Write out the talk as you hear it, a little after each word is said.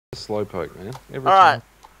Slowpoke, man. Every Alright,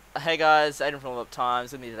 time. hey guys, Adrian from All Up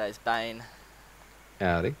Times. With me today is Bane.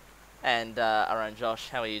 Howdy. And our own Josh.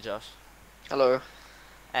 How are you, Josh? Hello.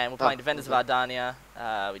 And we're playing Defenders of Ardania.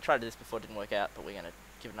 We tried this before, it didn't work out, but we're going to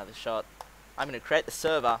give it another shot. I'm going to create the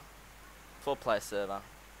server, 4-player server.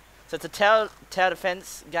 So it's a tower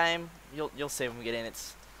defense game. You'll see when we get in.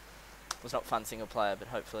 It was not fun single player, but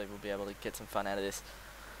hopefully we'll be able to get some fun out of this.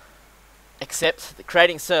 Except the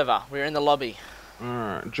creating server. We're in the lobby.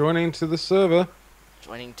 Alright, joining to the server.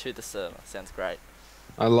 Joining to the server. Sounds great.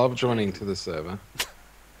 I love joining to the server.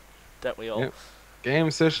 Don't we all? Yep.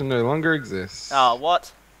 Game session no longer exists. Oh,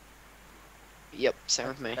 what? Yep, same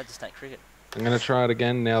with me. That just ain't cricket. I'm going to try it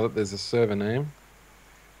again now that there's a server name.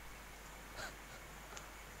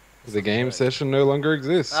 The game session no longer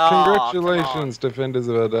exists. Oh, Congratulations, Defenders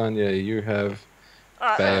of Ardania. You have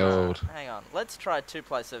failed. Hang on. Let's try a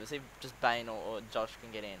 2-player server. See if just Bane or Josh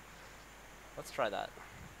can get in. Let's try that.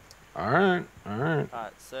 Alright. Alright,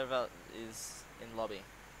 server is in lobby.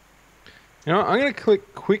 You know what, I'm going to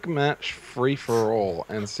click quick match free for all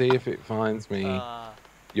and see if it finds me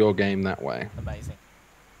your game that way. Amazing.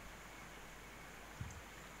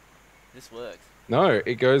 This works. No,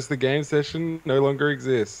 it goes the game session no longer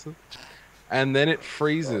exists. And then it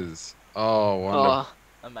freezes. Oh, wonderful.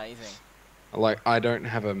 Amazing. Like, I don't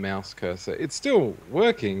have a mouse cursor. It's still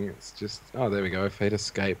working. It's just... Oh, there we go. If I hit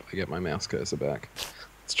escape, I get my mouse cursor back.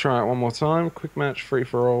 Let's try it one more time. Quick match, free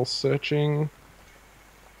for all. Searching.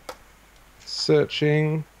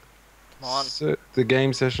 Searching. Come on. The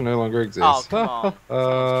game session no longer exists. Oh, come on.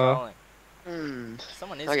 Someone's trolling.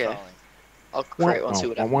 Someone is trolling. I'll create one, see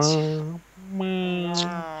what happens. No,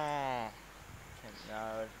 I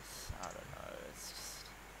don't know. It's just...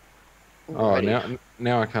 Oh,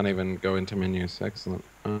 now I can't even go into menus. Excellent.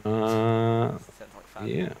 Sounds like fun.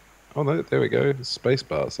 Yeah. Oh, there we go.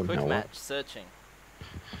 Spacebar somehow. Quick match, searching.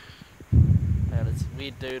 Oh, this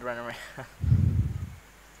weird dude running around.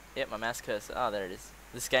 Yep, my mouse cursor. Oh, there it is.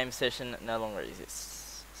 This game session no longer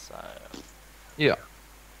exists. So... Yeah.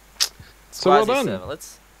 So well done. Server.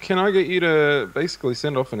 Can I get you to basically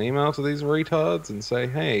send off an email to these retards and say,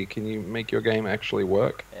 hey, can you make your game actually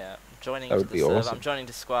work? Yeah, joining that to would the be server. awesome. I'm joining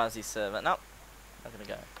to Squire's server. Nope, not gonna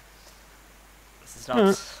go. This is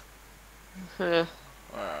not...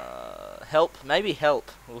 help, maybe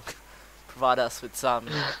help will provide us with some...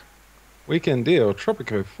 Weekend deal,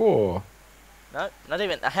 Tropico 4. No, not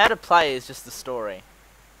even... How to play is just the story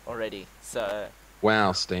already, so...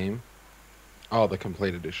 Wow, Steam. Oh, the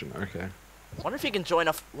complete edition, okay. I wonder if you can join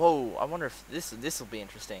off... Whoa, I wonder if this will be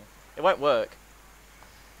interesting. It won't work.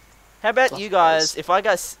 How about you guys, if I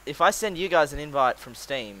send you guys an invite from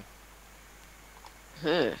Steam?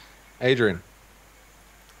 Adrian.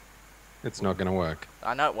 It's not going to work.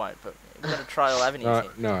 I know it won't, but we've got to try all avenues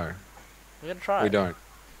here. No. We've got to try We it. don't.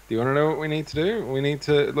 Do you want to know what we need to do? We need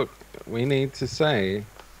to... Look, we need to say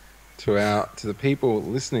to the people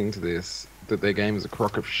listening to this that their game is a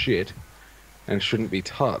crock of shit and shouldn't be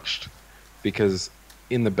touched. Because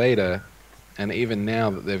in the beta, and even now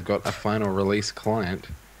that they've got a final release client,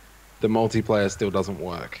 the multiplayer still doesn't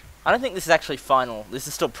work. I don't think this is actually final. This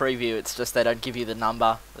is still preview. It's just they don't give you the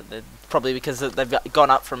number. Probably because they've gone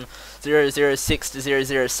up from 006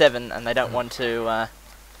 to 007, and they don't want to.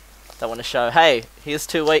 Don't want to show. Hey, here's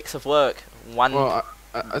 2 weeks of work. Well,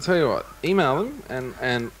 I tell you what. Email them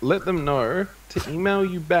and let them know to email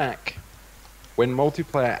you back when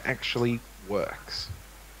multiplayer actually works.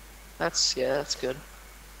 That's good.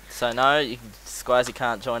 So no, Squires, you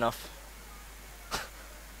can't join off.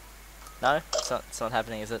 No, it's not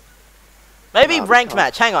happening, is it? Maybe ranked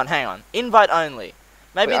match. Hang on. Invite only.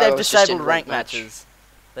 Maybe they've disabled ranked matches.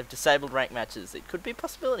 They've disabled ranked matches. It could be a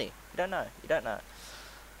possibility. You don't know.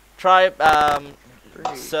 Try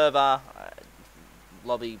server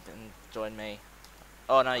lobby and join me.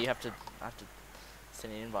 Oh no, I have to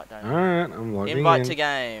send an invite, don't I? Alright, I'm logging in. Invite to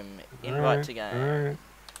game. Invite to game. Alright.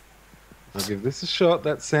 I'll give this a shot.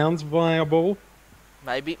 That sounds viable.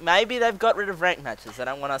 Maybe they've got rid of ranked matches. They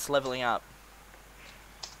don't want us leveling up.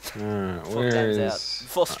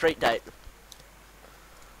 Before street date.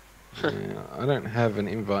 Yeah, I don't have an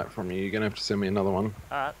invite from you. You're gonna have to send me another one.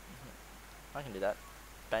 Alright. I can do that.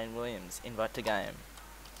 Bane Williams, invite to game.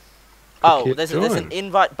 Oh, there's an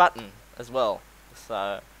invite button as well.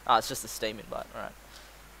 So, it's just a Steam invite. Alright.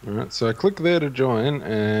 Alright, so I click there to join,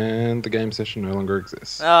 and the game session no longer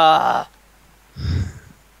exists.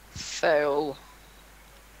 Fail.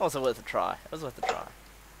 It was worth a try.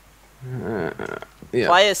 Yeah.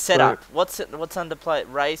 Player setup. What's under play?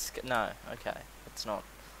 Race? No. Okay. That's not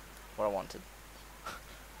what I wanted.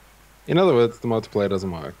 In other words, the multiplayer doesn't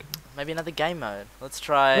work. Maybe another game mode. Let's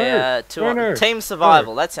try Team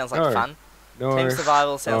Survival. That sounds like fun. Team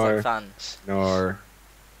Survival sounds like fun. No.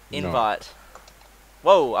 Invite.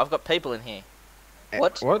 Whoa, I've got people in here.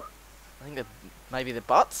 What? I think maybe the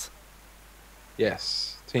bots?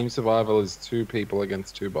 Yes. Team Survival is 2 people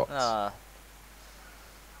against 2 bots. Alright,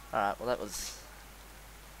 well that was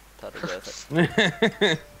totally worth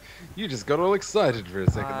it. You just got all excited for a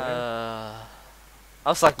second there. I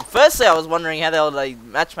was like, firstly I was wondering how the hell they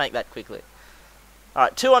matchmake that quickly.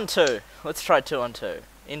 Alright, 2 on 2. Let's try 2 on 2.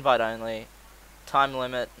 Invite only. Time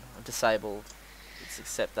limit disabled. Let's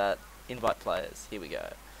accept that. Invite players. Here we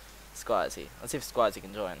go. Squire's here. Let's see if Squire's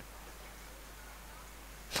can join.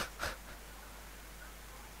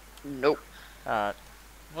 Nope. Alright.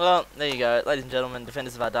 Well, there you go. Ladies and gentlemen,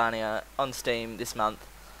 Defenders of Ardania on Steam this month.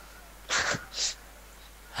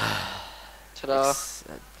 Ta-da.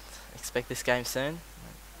 Expect this game soon.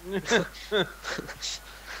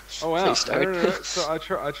 Oh wow! Please don't. No. So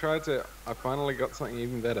I finally got something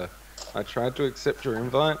even better. I tried to accept your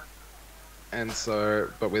invite,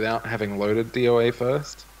 but without having loaded DOA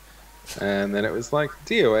first, and then it was like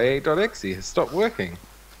DOA.exe has stopped working.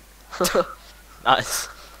 Nice.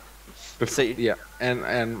 See. Yeah, and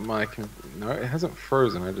no, it hasn't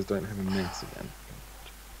frozen. I just don't have a mouse again.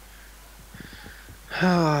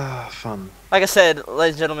 Fun. Like I said,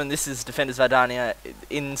 ladies and gentlemen, this is Defenders of Ardania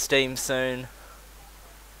in Steam soon.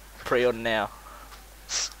 Pre-order now.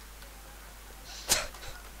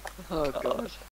 Oh god.